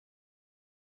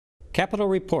Capitol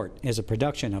Report is a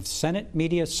production of Senate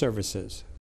Media Services.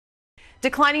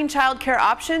 Declining child care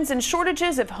options and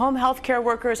shortages of home health care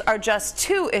workers are just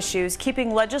two issues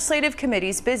keeping legislative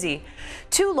committees busy.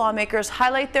 Two lawmakers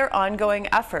highlight their ongoing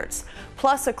efforts,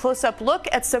 plus a close-up look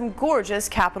at some gorgeous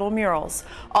Capitol murals.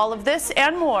 All of this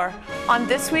and more on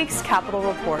this week's Capitol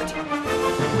Report.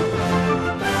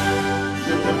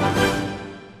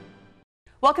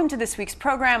 Welcome to this week's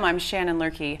program. I'm Shannon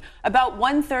Loehrke. About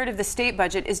 1/3 of the state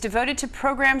budget is devoted to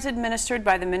programs administered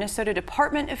by the Minnesota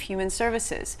Department of Human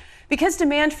Services. Because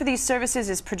demand for these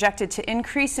services is projected to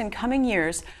increase in coming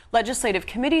years, legislative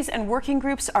committees and working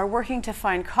groups are working to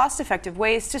find cost-effective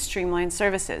ways to streamline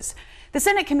services. The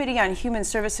Senate Committee on Human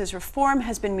Services Reform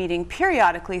has been meeting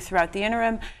periodically throughout the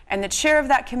interim, and the chair of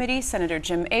that committee, Senator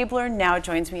Jim Abeler, now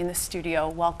joins me in the studio.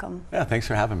 Welcome. Yeah, thanks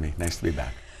for having me. Nice to be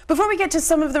back. Before we get to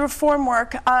some of the reform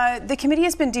work, the committee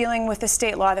has been dealing with a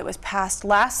state law that was passed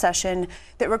last session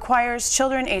that requires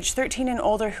children age 13 and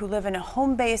older who live in a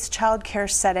home-based child care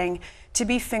setting to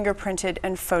be fingerprinted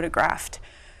and photographed.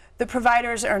 The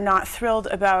providers are not thrilled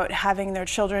about having their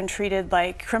children treated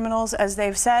like criminals, as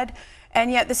they've said, and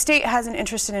yet the state has an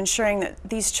interest in ensuring that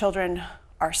these children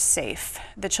are safe,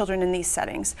 the children in these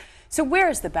settings. So where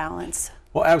is the balance?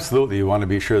 Well, absolutely. You want to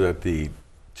be sure that the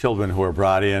children who are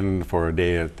brought in for a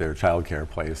day at their child care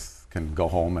place can go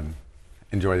home and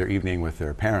enjoy their evening with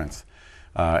their parents.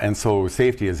 And so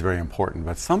safety is very important,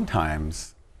 but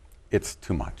sometimes it's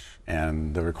too much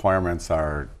and the requirements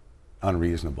are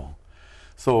unreasonable.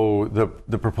 So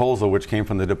the proposal, which came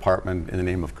from the department in the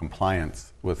name of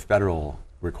compliance with federal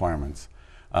requirements,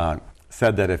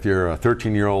 said that if you're a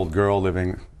 13-year-old girl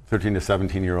living, 13 to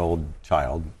 17-year-old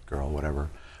child, girl, whatever,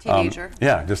 teenager.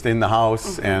 Yeah, just in the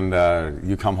house, and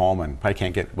you come home and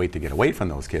probably can't wait to get away from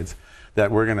those kids, that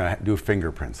we're going to do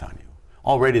fingerprints on you.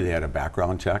 Already they had a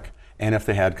background check, and if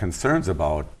they had concerns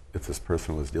about if this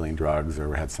person was dealing drugs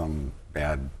or had some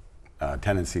bad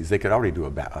tendencies, they could already do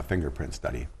a fingerprint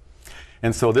study.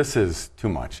 And so this is too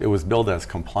much. It was billed as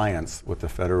compliance with the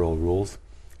federal rules.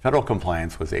 Federal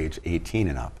compliance was age 18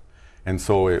 and up, and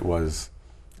so it was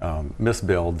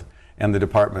misbilled. And the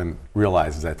department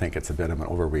realizes, I think, it's a bit of an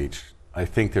overreach. I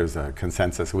think there's a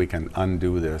consensus we can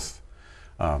undo this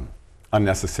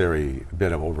unnecessary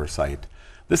bit of oversight.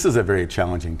 This is a very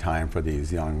challenging time for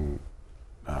these young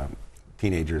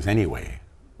teenagers anyway,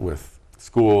 with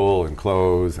school and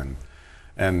clothes,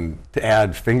 and to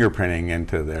add fingerprinting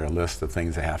into their list of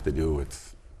things they have to do,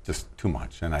 it's just too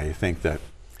much. And I think that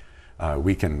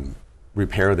we can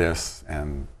repair this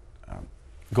and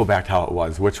go back to how it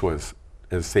was, which was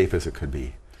as safe as it could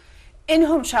be.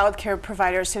 In-home child care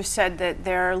providers have said that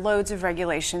there are loads of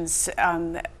regulations.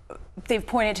 They've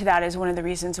pointed to that as one of the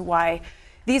reasons why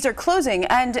these are closing.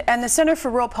 And the Center for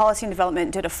Rural Policy and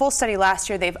Development did a full study last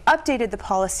year. They've updated the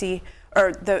policy,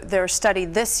 or their study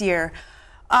this year.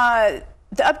 The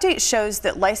update shows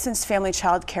that licensed family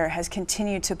child care has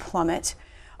continued to plummet,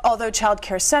 although child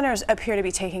care centers appear to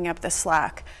be taking up the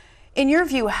slack. In your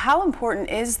view, how important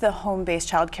is the home-based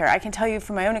child care? I can tell you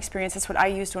from my own experience, that's what I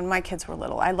used when my kids were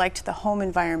little. I liked the home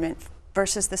environment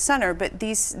versus the center, but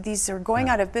these are going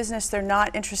out of business. They're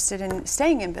not interested in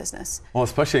staying in business. Well,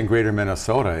 especially in greater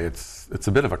Minnesota, it's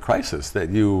a bit of a crisis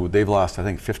that they've lost, I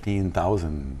think,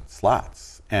 15,000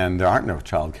 slots, and there aren't enough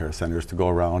child care centers to go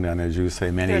around, and as you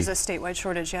say, there's a statewide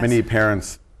shortage, yes. Many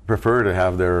parents prefer to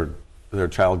have their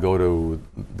child go to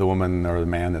the woman or the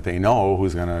man that they know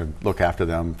who's going to look after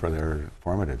them for their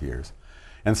formative years.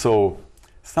 And so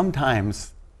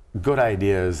sometimes good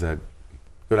ideas that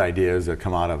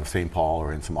come out of St. Paul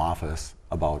or in some office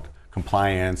about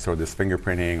compliance or this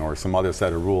fingerprinting or some other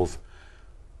set of rules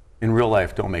in real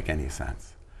life don't make any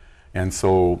sense. And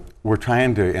so we're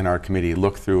trying to, in our committee,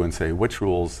 look through and say which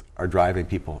rules are driving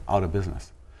people out of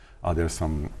business. There's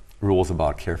some rules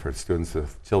about care for students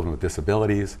with children with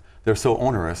disabilities. They're so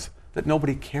onerous that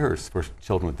nobody cares for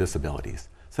children with disabilities.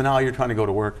 So now you're trying to go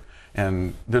to work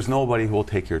and there's nobody who will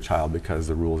take your child because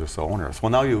the rules are so onerous. Well,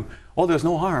 now there's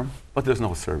no harm, but there's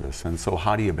no service. And so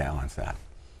how do you balance that?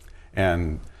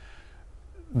 And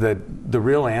the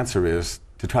real answer is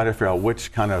to try to figure out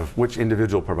which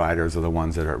individual providers are the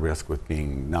ones that are at risk with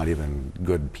being not even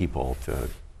good people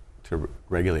to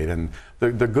regulate. And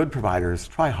the good providers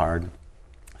try hard.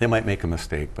 They might make a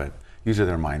mistake, but usually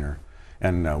they're minor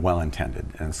and well-intended.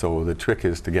 And so the trick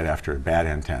is to get after bad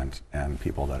intent and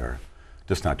people that are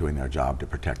just not doing their job to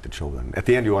protect the children. At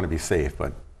the end, you want to be safe,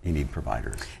 but you need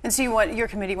providers. And so your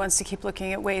committee wants to keep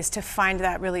looking at ways to find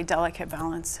that really delicate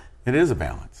balance. It is a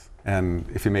balance. And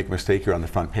if you make a mistake, you're on the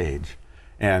front page.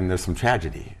 And there's some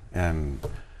tragedy. And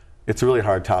it's a really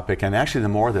hard topic, and actually the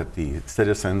more that the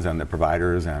citizens and the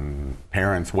providers and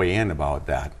parents weigh in about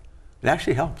that, it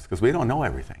actually helps, because we don't know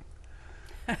everything.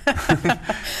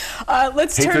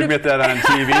 Let's hate to admit that on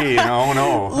TV,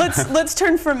 no. Let's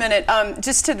turn for a minute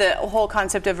just to the whole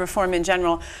concept of reform in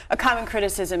general. A common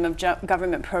criticism of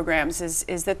government programs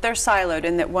is that they're siloed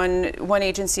and that one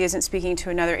agency isn't speaking to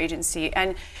another agency.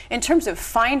 And in terms of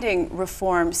finding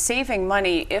reform, saving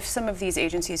money, if some of these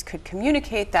agencies could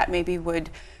communicate, that maybe would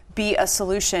be a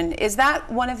solution. Is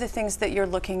that one of the things that you're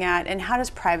looking at, and how does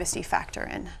privacy factor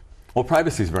in? Well,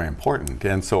 privacy is very important,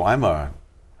 and so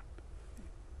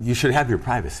you should have your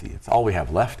privacy. It's all we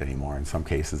have left anymore in some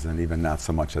cases, and even not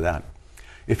so much of that.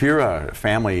 If you're a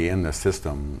family in the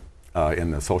system,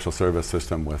 in the social service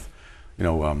system with,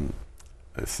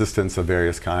 assistance of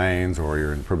various kinds, or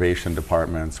you're in probation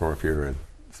departments, or if you're in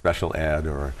special ed,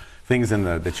 or things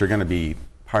that you're going to be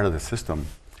part of the system.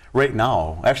 Right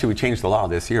now, actually we changed the law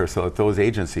this year so that those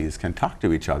agencies can talk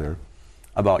to each other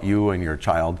about you and your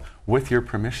child with your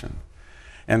permission.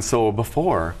 And so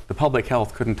before, the public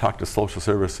health couldn't talk to social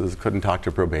services, couldn't talk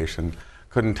to probation,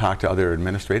 couldn't talk to other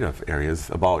administrative areas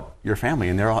about your family,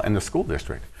 and they're all in the school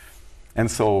district.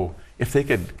 And so if they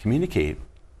could communicate,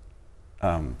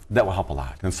 that will help a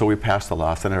lot. And so we passed the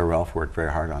law. Senator Relph worked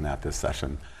very hard on that this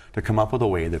session to come up with a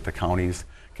way that the counties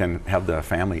can have the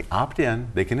family opt in.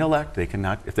 They can elect, they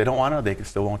cannot, if they don't want to, they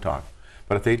still won't talk.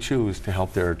 But if they choose to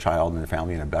help their child and their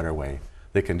family in a better way,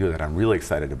 they can do that. I'm really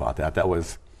excited about that. That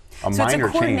was a minor change. So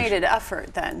it's a coordinated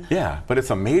effort then? Yeah, but it's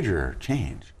a major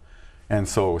change. And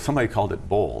so somebody called it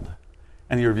bold.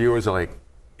 And your viewers are like,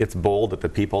 it's bold that the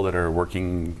people that are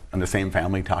working in the same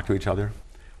family talk to each other?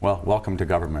 Well, welcome to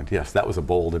government. Yes, that was a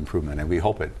bold improvement, and we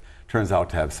hope it turns out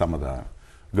to have some of the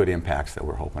good impacts that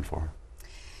we're hoping for.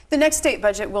 The next state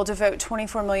budget will devote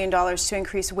 $24 million to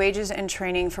increase wages and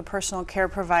training for personal care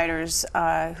providers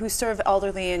who serve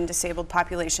elderly and disabled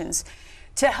populations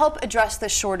to help address the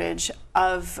shortage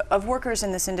of workers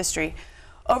in this industry.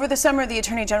 Over the summer, the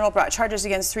Attorney General brought charges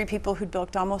against 3 people who'd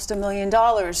bilked almost $1 million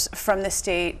from the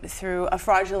state through a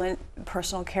fraudulent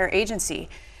personal care agency.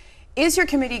 Is your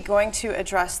committee going to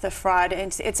address the fraud?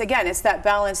 And it's that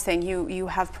balance thing. You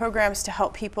have programs to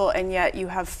help people, and yet you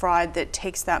have fraud that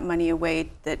takes that money away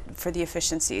for the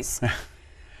efficiencies.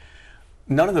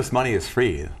 None of this money is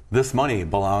free. This money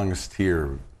belongs to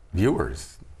your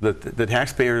viewers. The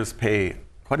taxpayers pay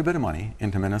quite a bit of money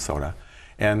into Minnesota,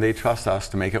 and they trust us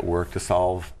to make it work to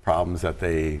solve problems that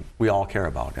we all care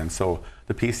about. And so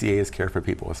the PCAs care for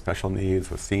people with special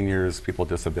needs, with seniors, people with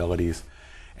disabilities,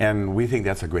 and we think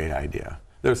that's a great idea.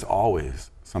 There's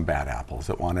always some bad apples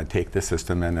that want to take the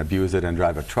system and abuse it and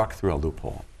drive a truck through a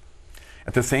loophole.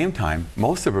 At the same time,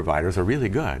 most of the providers are really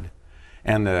good,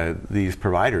 and these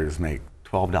providers make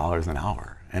 $12 an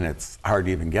hour, and it's hard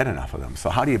to even get enough of them. So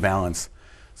how do you balance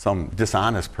some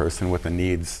dishonest person with the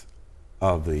needs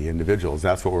of the individuals?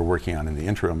 That's what we're working on in the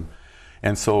interim.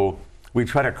 And so we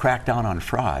try to crack down on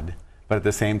fraud, but at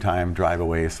the same time drive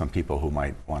away some people who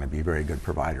might want to be very good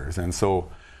providers. And so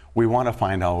we want to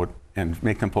find out and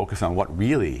make them focus on what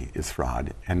really is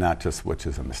fraud, and not just which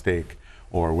is a mistake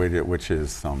or which is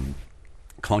some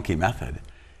clunky method.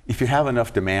 If you have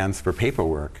enough demands for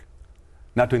paperwork,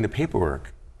 not doing the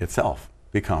paperwork itself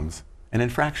becomes an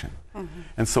infraction. Mm-hmm.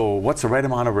 And so what's the right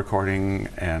amount of recording?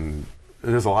 And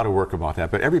there's a lot of work about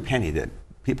that, but every penny that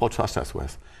people trust us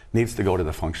with needs to go to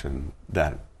the function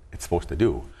that it's supposed to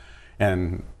do.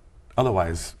 And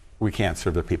otherwise, we can't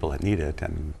serve the people that need it,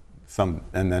 and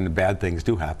then bad things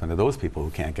do happen to those people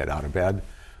who can't get out of bed.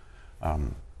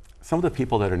 Some of the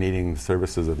people that are needing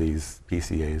services of these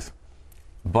PCAs,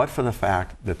 but for the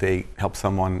fact that they help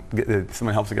someone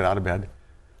helps them get out of bed,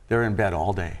 they're in bed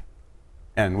all day,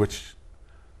 and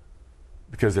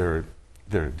because they're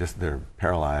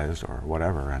paralyzed or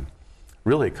whatever, and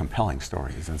really compelling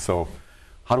stories. And so,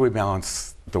 how do we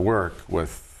balance the work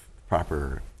with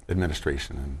proper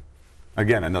administration? And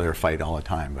again, another fight all the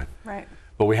time, but. Right.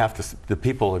 But we have to, the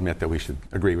people admit that we should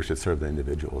serve the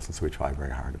individuals, and so we try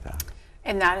very hard at that.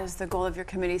 And that is the goal of your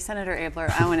committee. Senator Abeler,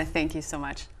 I want to thank you so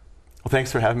much. Well,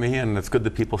 thanks for having me, and it's good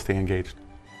that people stay engaged.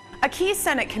 A key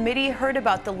Senate committee heard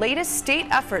about the latest state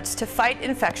efforts to fight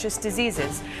infectious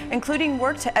diseases, including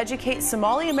work to educate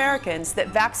Somali Americans that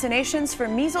vaccinations for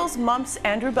measles, mumps,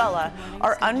 and rubella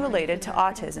are unrelated to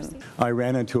autism. I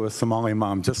ran into a Somali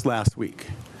mom just last week.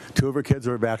 2 of her kids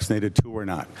were vaccinated, 2 were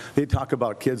not. They talk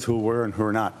about kids who were and who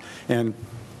are not. And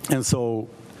so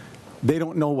they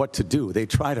don't know what to do. They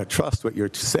try to trust what you're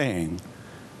saying,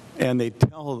 and they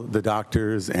tell the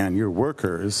doctors and your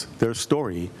workers their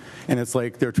story, and it's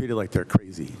like they're treated like they're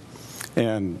crazy.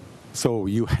 And so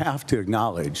you have to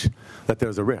acknowledge that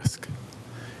there's a risk.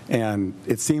 And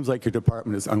it seems like your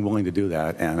department is unwilling to do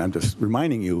that. And I'm just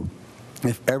reminding you,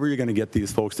 if ever you're going to get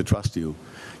these folks to trust you,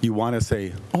 you want to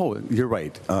say, oh, you're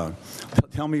right.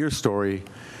 Tell me your story,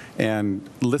 and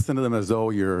listen to them as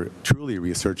though you're truly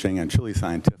researching and truly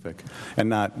scientific, and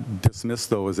not dismiss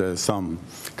those as some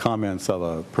comments of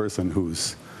a person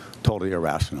who's totally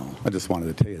irrational. I just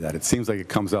wanted to tell you that. It seems like it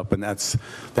comes up, and that's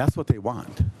what they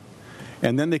want.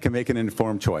 And then they can make an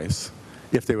informed choice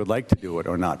if they would like to do it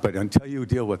or not. But until you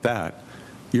deal with that,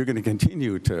 you're going to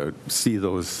continue to see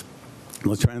those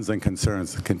trends and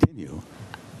concerns continue.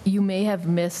 You may have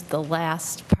missed the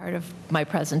last part of my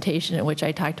presentation in which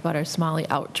I talked about our Somali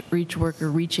outreach worker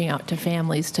reaching out to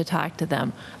families to talk to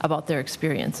them about their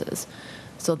experiences.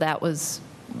 So that was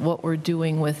what we're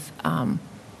doing with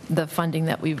the funding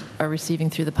that we are receiving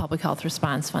through the public health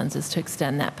response funds, is to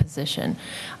extend that position.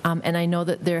 And I know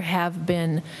that there have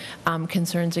been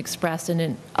concerns expressed, and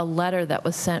in a letter that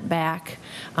was sent back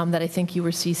that I think you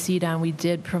were CC'd on, we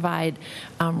did provide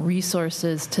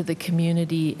resources to the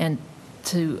community and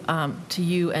to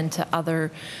you and to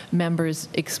other members,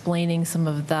 explaining some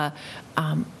of the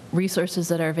resources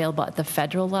that are available at the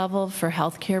federal level for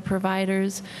healthcare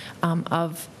providers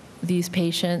of these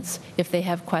patients if they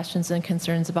have questions and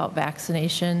concerns about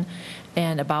vaccination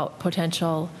and about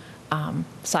potential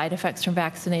side effects from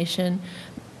vaccination.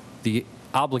 The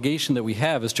obligation that we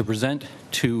have is to present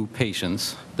to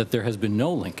patients that there has been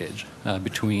no linkage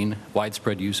between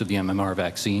widespread use of the MMR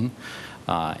vaccine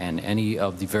and any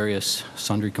of the various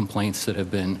sundry complaints that have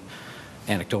been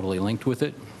anecdotally linked with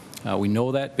it. We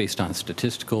know that based on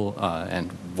statistical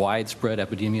and widespread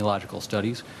epidemiological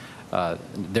studies.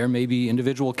 There may be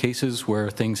individual cases where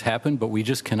things happen, but we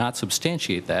just cannot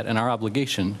substantiate that, and our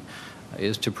obligation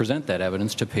is to present that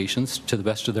evidence to patients to the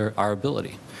best of our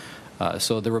ability.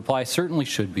 So the reply certainly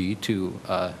should be to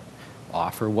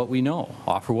offer what we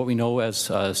know as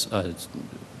a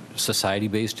society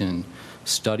based in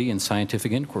study and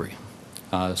scientific inquiry.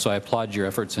 So I applaud your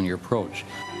efforts and your approach.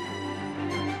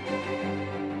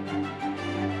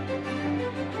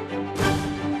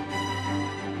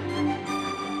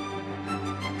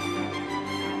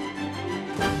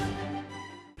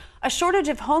 A shortage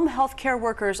of home health care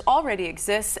workers already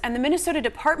exists, and the Minnesota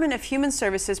Department of Human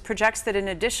Services projects that an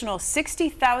additional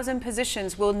 60,000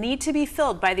 positions will need to be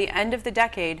filled by the end of the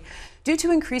decade due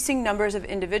to increasing numbers of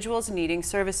individuals needing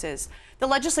services. The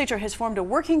legislature has formed a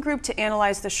working group to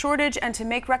analyze the shortage and to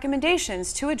make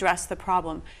recommendations to address the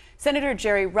problem. Senator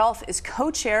Jerry Relph is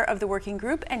co-chair of the working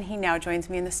group, and he now joins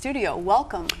me in the studio.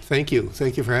 Welcome. Thank you.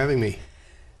 Thank you for having me.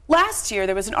 Last year,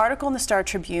 there was an article in the Star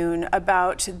Tribune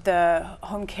about the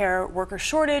home care worker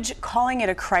shortage, calling it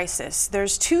a crisis.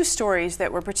 There's two stories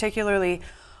that were particularly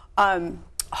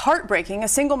heartbreaking. A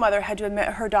single mother had to admit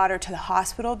her daughter to the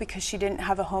hospital because she didn't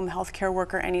have a home health care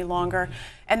worker any longer.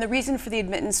 And the reason for the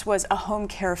admittance was a home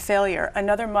care failure.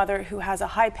 Another mother who has a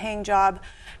high-paying job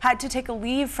had to take a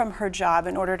leave from her job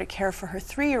in order to care for her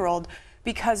 3-year-old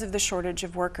because of the shortage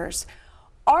of workers.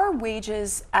 Are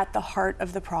wages at the heart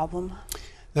of the problem?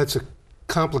 That's a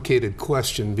complicated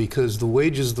question because the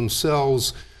wages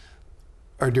themselves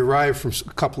are derived from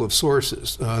a couple of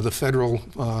sources. The federal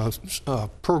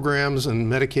programs and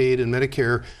Medicaid and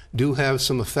Medicare do have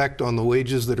some effect on the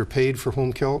wages that are paid for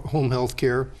home health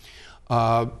care.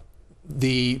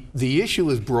 The issue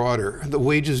is broader. The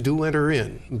wages do enter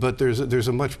in, but there's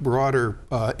a much broader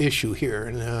issue here,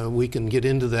 and we can get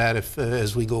into that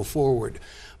as we go forward.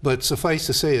 But suffice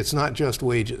to say, it's not just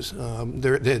wages.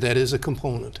 That is a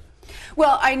component.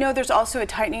 Well, I know there's also a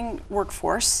tightening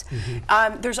workforce.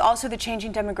 Mm-hmm. There's also the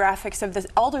changing demographics of the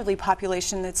elderly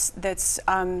population that's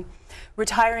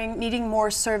retiring, needing more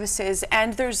services,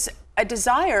 and there's a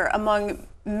desire among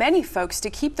many folks to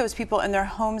keep those people in their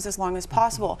homes as long as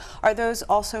possible. Are those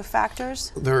also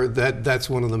factors?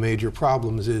 That's one of the major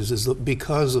problems is that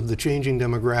because of the changing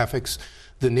demographics,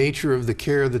 the nature of the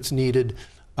care that's needed,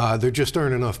 there just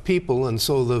aren't enough people, and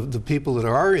so the people that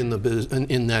are in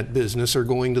that business are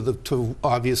going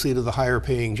obviously to the higher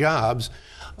paying jobs.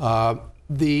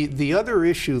 The other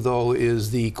issue, though,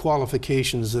 is the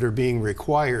qualifications that are being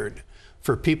required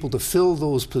for people to fill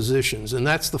those positions, and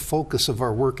that's the focus of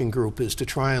our working group, is to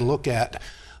try and look at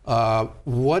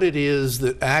what it is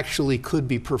that actually could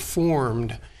be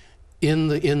performed in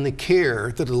the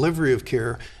care, the delivery of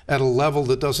care, at a level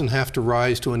that doesn't have to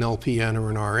rise to an LPN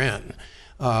or an RN.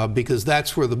 Because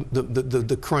that's where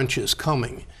the crunch is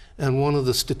coming. And one of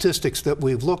the statistics that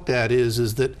we've looked at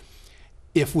is that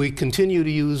if we continue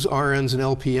to use RNs and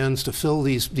LPNs to fill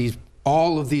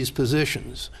all of these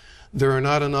positions, there are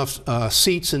not enough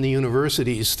seats in the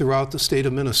universities throughout the state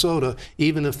of Minnesota.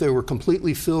 Even if they were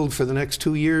completely filled for the next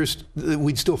 2 years,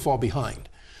 we'd still fall behind.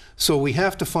 So we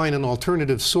have to find an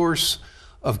alternative source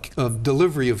of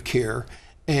delivery of care,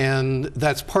 and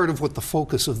that's part of what the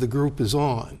focus of the group is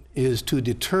on, is to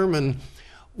determine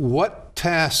what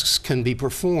tasks can be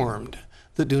performed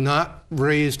that do not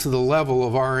raise to the level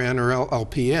of RN or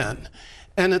LPN,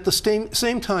 and at the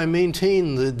same time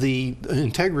maintain the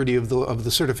integrity of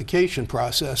the certification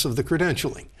process of the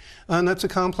credentialing. And that's a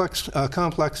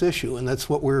complex issue, and that's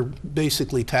what we're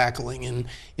basically tackling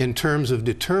in terms of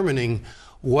determining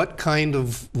what kind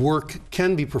of work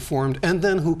can be performed, and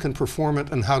then who can perform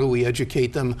it, and how do we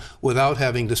educate them without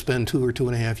having to spend 2 or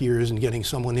 2.5 years in getting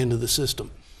someone into the system.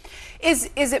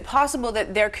 Is it possible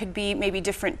that there could be maybe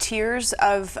different tiers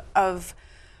of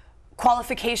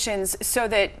qualifications, so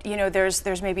that, you know,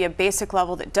 there's maybe a basic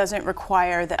level that doesn't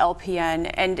require the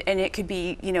LPN, and it could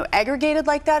be, you know, aggregated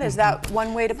like that? Is that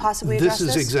one way to possibly address this?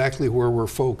 This is exactly where we're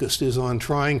focused, is on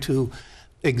trying to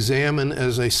examine,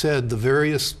 as I said, the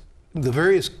various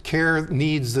care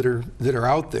needs that are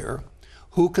out there,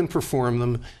 who can perform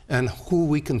them, and who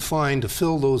we can find to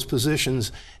fill those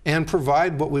positions, and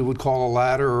provide what we would call a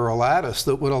ladder or a lattice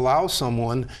that would allow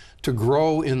someone to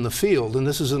grow in the field. And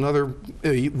this is another,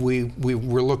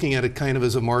 we're looking at it kind of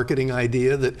as a marketing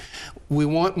idea, that we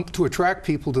want to attract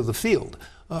people to the field.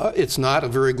 It's not a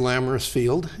very glamorous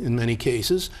field in many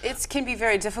cases. It can be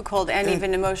very difficult and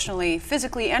even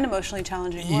physically and emotionally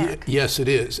challenging work. Yes, it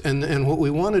is. And what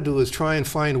we want to do is try and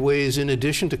find ways, in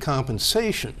addition to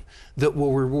compensation, that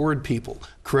will reward people.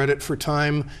 Credit for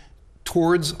time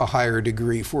towards a higher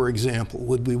degree, for example,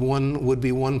 would be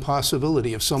one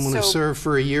possibility. If someone has served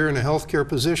for a year in a healthcare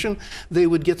position, they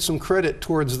would get some credit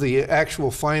towards the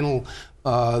actual final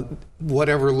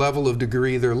whatever level of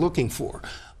degree they're looking for.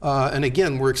 And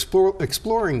again, we're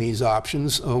exploring these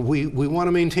options. We want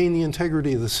to maintain the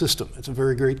integrity of the system. It's a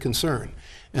very great concern.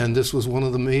 And this was one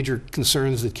of the major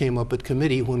concerns that came up at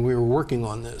committee when we were working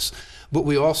on this. But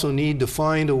we also need to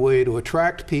find a way to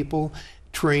attract people,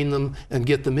 train them, and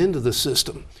get them into the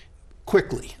system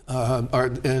quickly.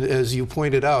 And as you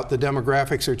pointed out, the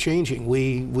demographics are changing.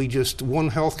 We just,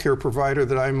 one healthcare provider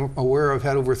that I'm aware of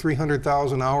had over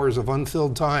 300,000 hours of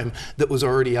unfilled time that was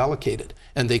already allocated,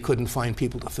 and they couldn't find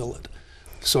people to fill it.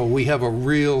 So we have a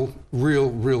real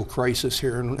crisis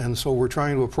here, and so we're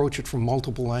trying to approach it from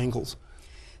multiple angles.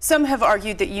 Some have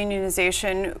argued that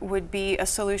unionization would be a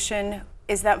solution.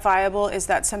 Is that viable? Is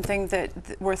that something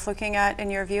that worth looking at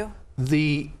in your view?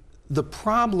 The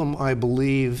problem, I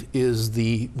believe, is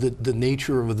the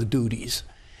nature of the duties.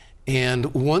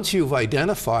 And once you've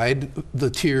identified the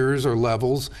tiers or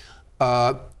levels,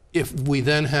 if we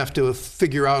then have to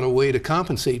figure out a way to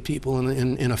compensate people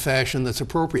in a fashion that's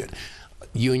appropriate.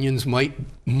 Unions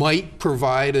might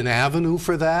provide an avenue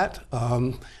for that.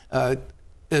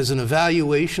 As an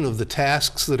evaluation of the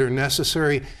tasks that are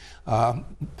necessary,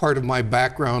 part of my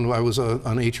background, I was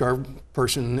an HR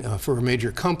person for a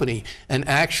major company, and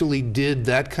actually did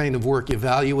that kind of work,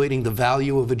 evaluating the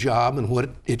value of a job and what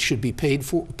it should be paid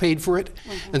for it.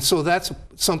 Mm-hmm. And so that's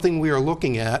something we are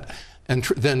looking at, and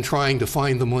then trying to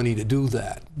find the money to do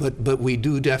that. But we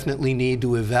do definitely need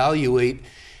to evaluate.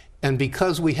 And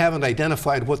because we haven't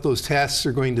identified what those tasks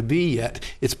are going to be yet,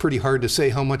 it's pretty hard to say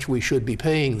how much we should be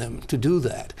paying them to do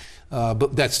that.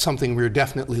 But that's something we're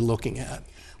definitely looking at.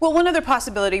 Well, one other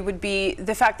possibility would be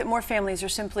the fact that more families are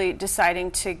simply deciding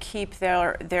to keep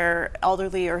their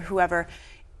elderly or whoever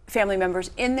family members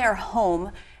in their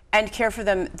home and care for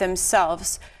them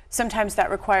themselves. Sometimes that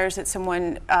requires that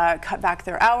someone cut back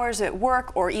their hours at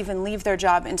work or even leave their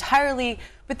job entirely,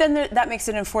 but then that makes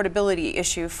it an affordability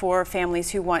issue for families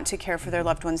who want to care for their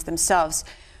loved ones themselves.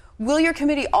 Will your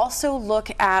committee also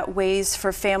look at ways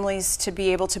for families to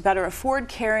be able to better afford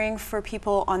caring for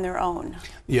people on their own?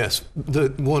 Yes,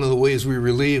 one of the ways we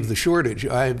relieve the shortage,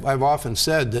 I've often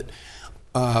said that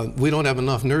we don't have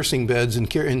enough nursing beds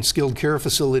in skilled care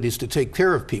facilities to take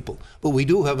care of people, but we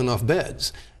do have enough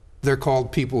beds. They're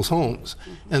called people's homes.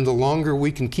 Mm-hmm. And the longer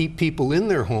we can keep people in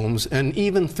their homes, and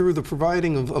even through the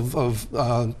providing of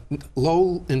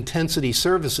low intensity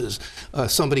services,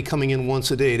 somebody coming in once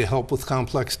a day to help with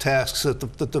complex tasks that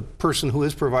the person who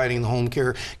is providing the home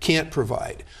care can't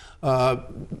provide.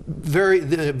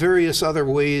 Various other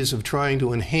ways of trying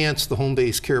to enhance the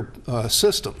home-based care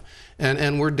system.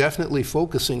 And we're definitely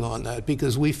focusing on that,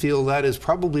 because we feel that is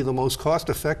probably the most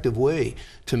cost-effective way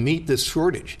to meet this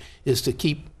shortage, is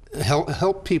to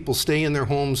help people stay in their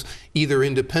homes either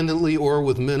independently or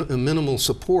with minimal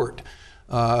support.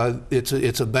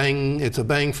 It's a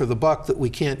bang for the buck that we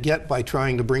can't get by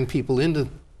trying to bring people into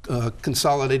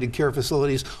consolidated care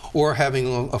facilities or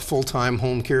having a full-time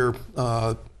home care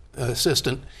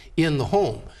assistant in the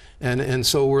home. And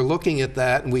so we're looking at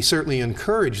that, and we certainly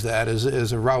encourage that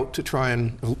as a route to try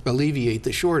and alleviate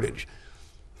the shortage.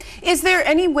 Is there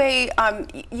any way,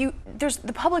 there's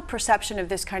the public perception of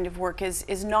this kind of work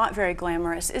is not very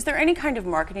glamorous. Is there any kind of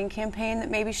marketing campaign that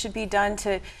maybe should be done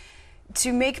to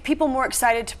make people more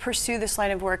excited to pursue this line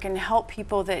of work and help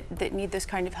people that need this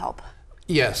kind of help?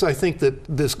 Yes, I think that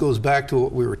this goes back to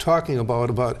what we were talking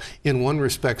about in one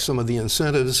respect, some of the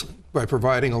incentives by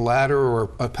providing a ladder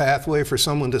or a pathway for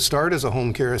someone to start as a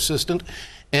home care assistant,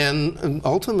 and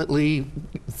ultimately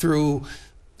through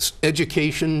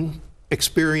education,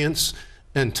 experience,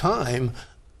 and time,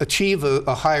 achieve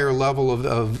a higher level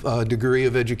of degree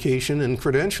of education and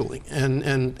credentialing,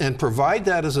 and provide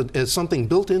that as something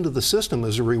built into the system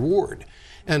as a reward.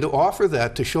 And to offer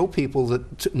that, to show people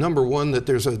that, number one, that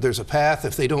there's a path.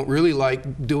 If they don't really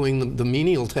like doing the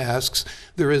menial tasks,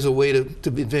 there is a way to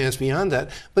advance beyond that.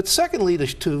 But secondly,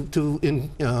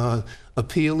 to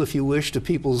appeal, if you wish, to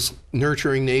people's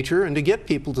nurturing nature, and to get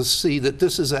people to see that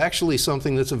this is actually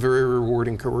something that's a very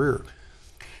rewarding career.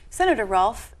 Senator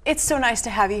Relph, it's so nice to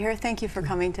have you here. Thank you for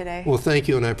coming today. Well, thank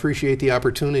you, and I appreciate the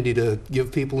opportunity to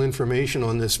give people information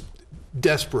on this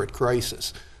desperate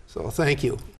crisis. So thank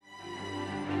you.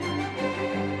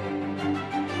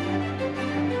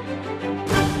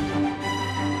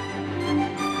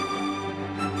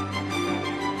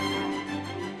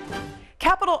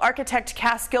 Capitol architect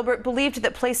Cass Gilbert believed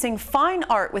that placing fine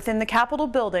art within the Capitol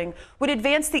building would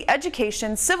advance the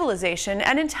education, civilization,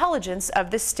 and intelligence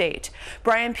of the state.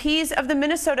 Brian Pease of the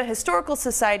Minnesota Historical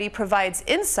Society provides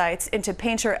insights into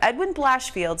painter Edwin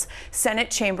Blashfield's Senate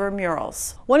chamber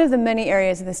murals. One of the many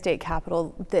areas in the state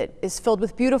capitol that is filled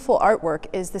with beautiful artwork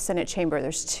is the Senate chamber.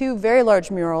 There's two very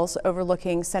large murals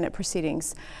overlooking Senate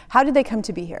proceedings. How did they come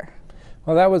to be here?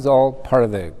 Well, that was all part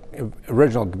of the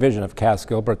original vision of Cass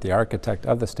Gilbert, the architect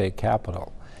of the state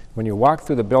capitol. When you walk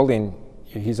through the building,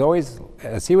 he's always,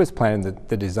 as he was planning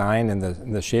the design and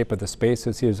the shape of the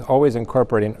spaces, he was always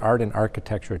incorporating art and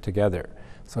architecture together.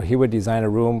 So he would design a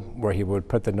room where he would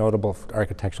put the notable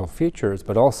architectural features,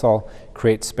 but also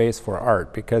create space for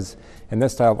art, because in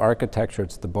this style of architecture,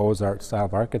 it's the Beaux-Arts style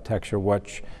of architecture,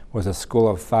 which was a school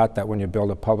of thought that when you build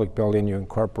a public building, you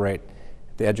incorporate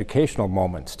the educational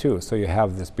moments too. So you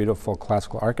have this beautiful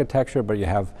classical architecture, but you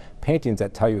have paintings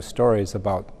that tell you stories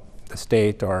about the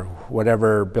state or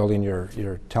whatever building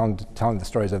you're telling the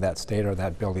stories of that state or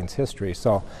that building's history.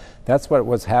 So that's what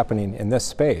was happening in this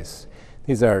space.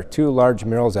 These are two large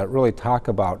murals that really talk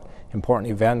about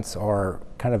important events or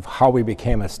kind of how we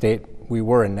became a state we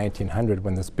were in 1900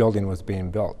 when this building was being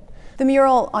built. The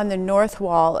mural on the north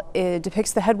wall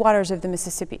depicts the headwaters of the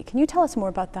Mississippi. Can you tell us more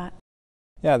about that?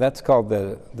 Yeah, that's called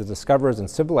the Discoverers and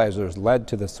Civilizers led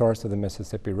to the source of the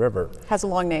Mississippi River. Has a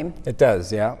long name. It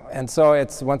does, yeah. And so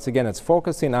it's, once again, it's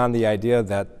focusing on the idea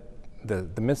that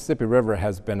the Mississippi River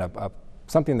has been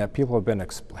something that people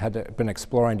have been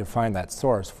exploring to find that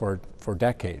source for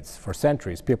decades, for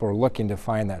centuries. People were looking to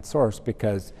find that source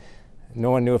because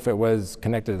no one knew if it was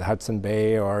connected to the Hudson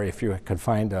Bay or if you could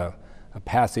find a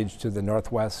passage to the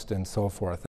northwest and so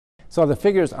forth. So the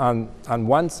figures on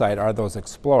one side are those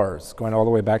explorers, going all the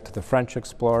way back to the French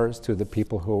explorers, to the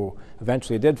people who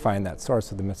eventually did find that source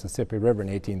of the Mississippi River in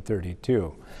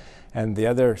 1832. And the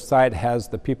other side has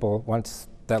the people, once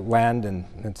that land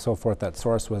and so forth, that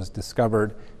source was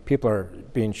discovered, people are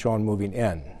being shown moving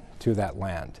in to that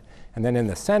land. And then in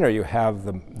the center you have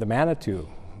the Manitou,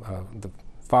 the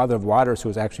father of waters, who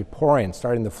was actually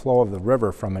starting the flow of the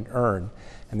river from an urn.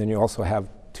 And then you also have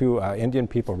two Indian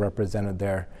people represented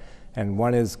there. And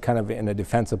one is kind of in a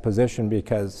defensive position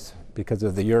because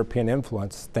of the European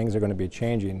influence, things are going to be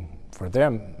changing for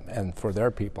them and for their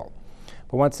people.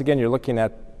 But once again, you're looking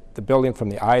at the building from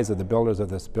the eyes of the builders of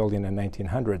this building in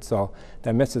 1900. So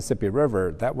the Mississippi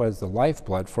River, that was the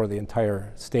lifeblood for the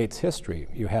entire state's history.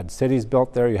 You had cities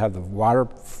built there, you had the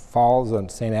waterfalls on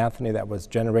St. Anthony that was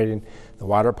generating the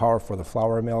water power for the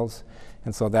flour mills.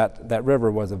 And so that river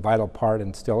was a vital part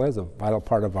and still is a vital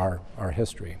part of our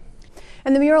history.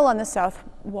 And the mural on the south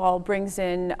wall brings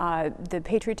in the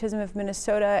patriotism of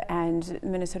Minnesota and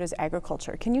Minnesota's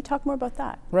agriculture. Can you talk more about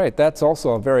that? Right, that's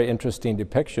also a very interesting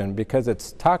depiction because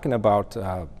it's talking about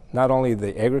not only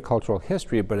the agricultural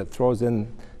history, but it throws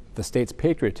in the state's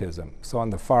patriotism. So on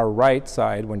the far right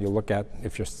side, when you look at,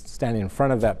 if you're standing in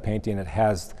front of that painting, it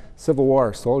has Civil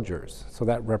War soldiers. So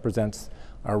that represents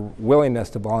our willingness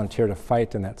to volunteer to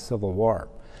fight in that Civil War.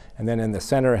 And then in the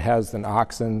center it has an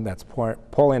oxen that's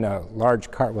pulling a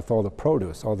large cart with all the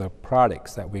produce, all the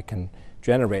products that we can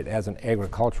generate as an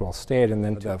agricultural state. And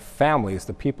then the families,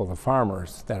 the people, the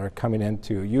farmers that are coming in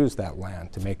to use that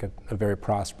land to make it a very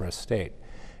prosperous state.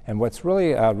 And what's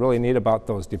really, really neat about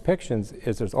those depictions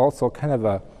is there's also kind of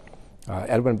a,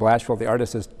 Edwin Blatchfield, the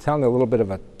artist, is telling a little bit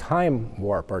of a time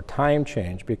warp or time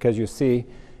change, because you see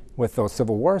with those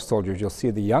Civil War soldiers, you'll see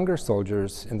the younger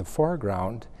soldiers in the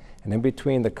foreground, and in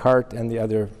between the cart and the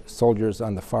other soldiers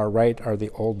on the far right are the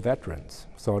old veterans.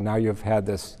 So now you've had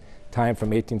this time from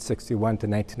 1861 to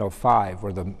 1905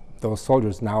 where those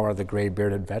soldiers now are the gray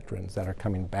bearded veterans that are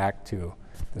coming back to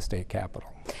the state capitol.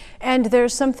 And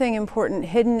there's something important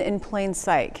hidden in plain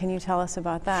sight. Can you tell us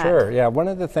about that? Sure, yeah. One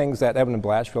of the things that Edwin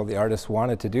Blatchfield, the artist,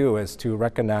 wanted to do is to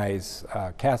recognize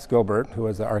Cass Gilbert, who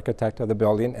was the architect of the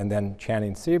building, and then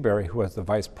Channing Seabury, who was the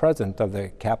vice president of the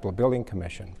Capitol Building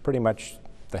Commission, pretty much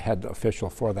the head official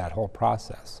for that whole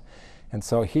process. And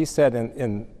so he said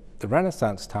in the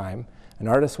Renaissance time, an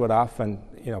artist would often,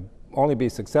 only be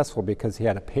successful because he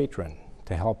had a patron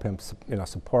to help him,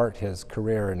 support his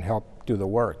career and help do the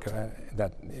work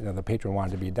that the patron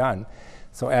wanted to be done.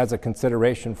 So as a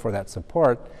consideration for that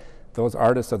support, those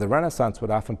artists of the Renaissance would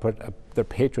often put their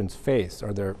patron's face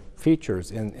or their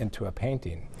features into a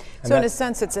painting. And so in a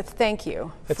sense, it's a thank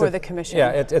you for the commission.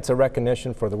 Yeah, it's a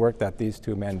recognition for the work that these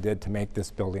two men did to make this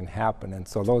building happen. And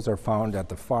so those are found at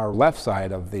the far left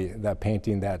side of the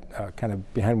painting, that kind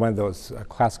of behind one of those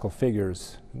classical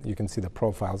figures. You can see the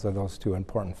profiles of those two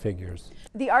important figures.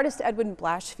 The artist Edwin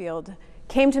Blatchfield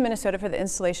came to Minnesota for the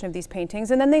installation of these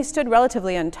paintings, and then they stood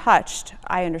relatively untouched,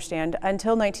 I understand,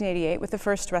 until 1988 with the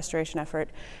first restoration effort,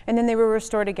 and then they were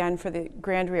restored again for the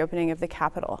grand reopening of the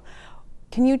Capitol.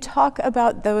 Can you talk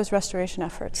about those restoration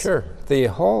efforts? Sure. The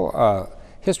whole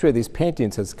history of these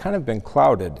paintings has kind of been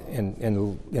clouded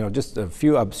in just a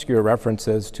few obscure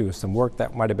references to some work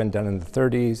that might have been done in the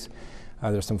 30s.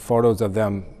 There's some photos of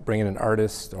them bringing an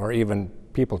artist or even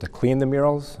people to clean the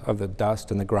murals of the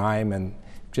dust and the grime. And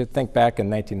just think back in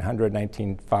 1900,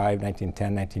 1905,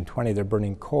 1910, 1920, they're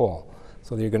burning coal.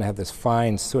 So you're going to have this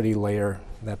fine sooty layer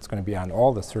that's going to be on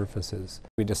all the surfaces.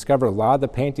 We discovered a lot of the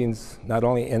paintings, not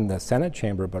only in the Senate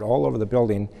chamber, but all over the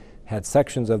building, had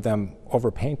sections of them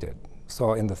overpainted.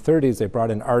 So in the 30s, they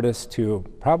brought in artists to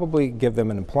probably give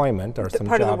them an employment or some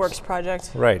part jobs. of the works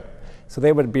project. Right. So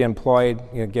they would be employed,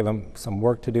 give them some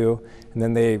work to do, and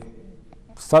then they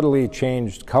subtly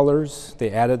changed colors.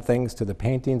 They added things to the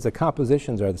paintings. The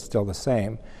compositions are still the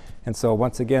same. And so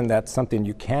once again, that's something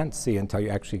you can't see until you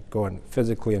actually go and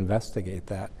physically investigate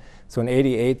that. So in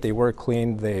 '88, they were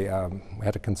cleaned. They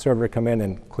had a conservator come in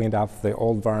and cleaned off the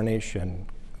old varnish and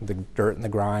the dirt and the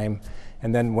grime.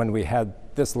 And then when we had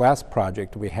this last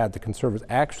project, we had the conservators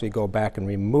actually go back and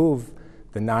remove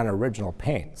the non-original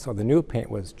paint. So the new paint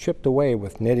was chipped away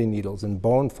with knitting needles and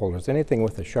bone folders, anything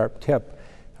with a sharp tip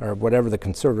or whatever the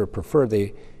conservator preferred.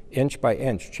 They inch by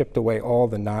inch chipped away all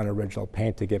the non-original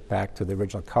paint to get back to the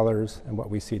original colors. And what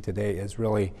we see today is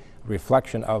really a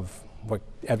reflection of what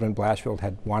Edwin Blatchfield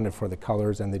had wanted for the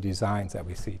colors and the designs that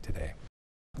we see today.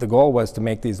 The goal was to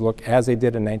make these look as they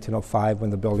did in 1905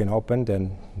 when the building opened,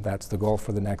 and that's the goal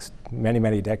for the next many,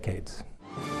 many decades.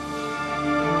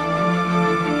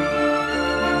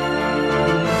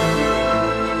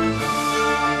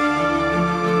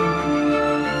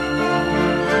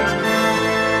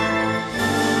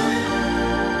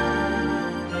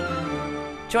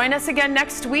 Join us again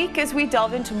next week as we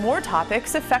delve into more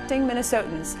topics affecting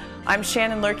Minnesotans. I'm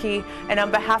Shannon Loehrke, and on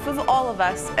behalf of all of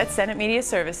us at Senate Media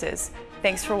Services,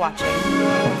 thanks for watching.